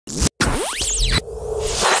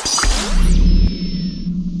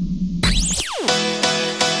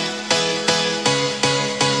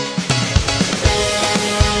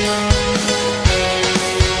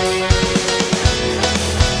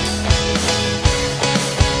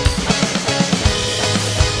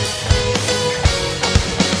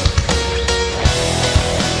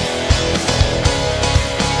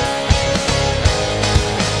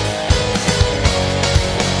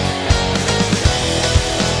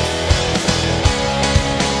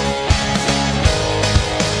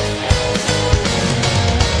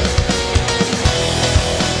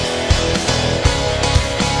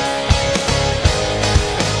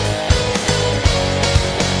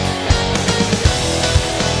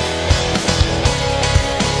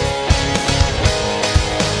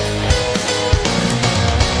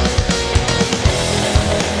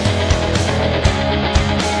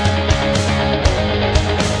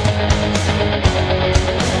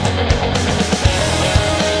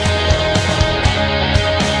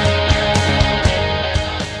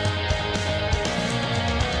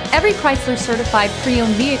Every Chrysler certified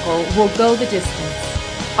pre-owned vehicle will go the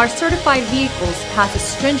distance. Our certified vehicles pass a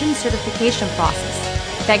stringent certification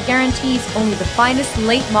process that guarantees only the finest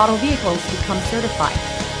late model vehicles become certified.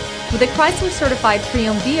 With a Chrysler certified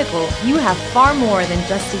pre-owned vehicle, you have far more than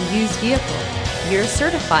just a used vehicle. You're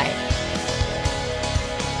certified.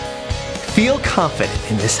 Feel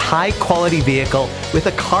confident in this high-quality vehicle with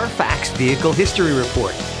a Carfax Vehicle History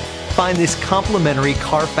Report. Find this complimentary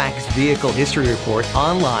Carfax Vehicle History Report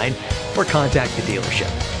online or contact the dealership.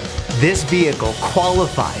 This vehicle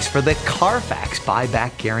qualifies for the Carfax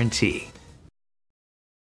Buyback Guarantee.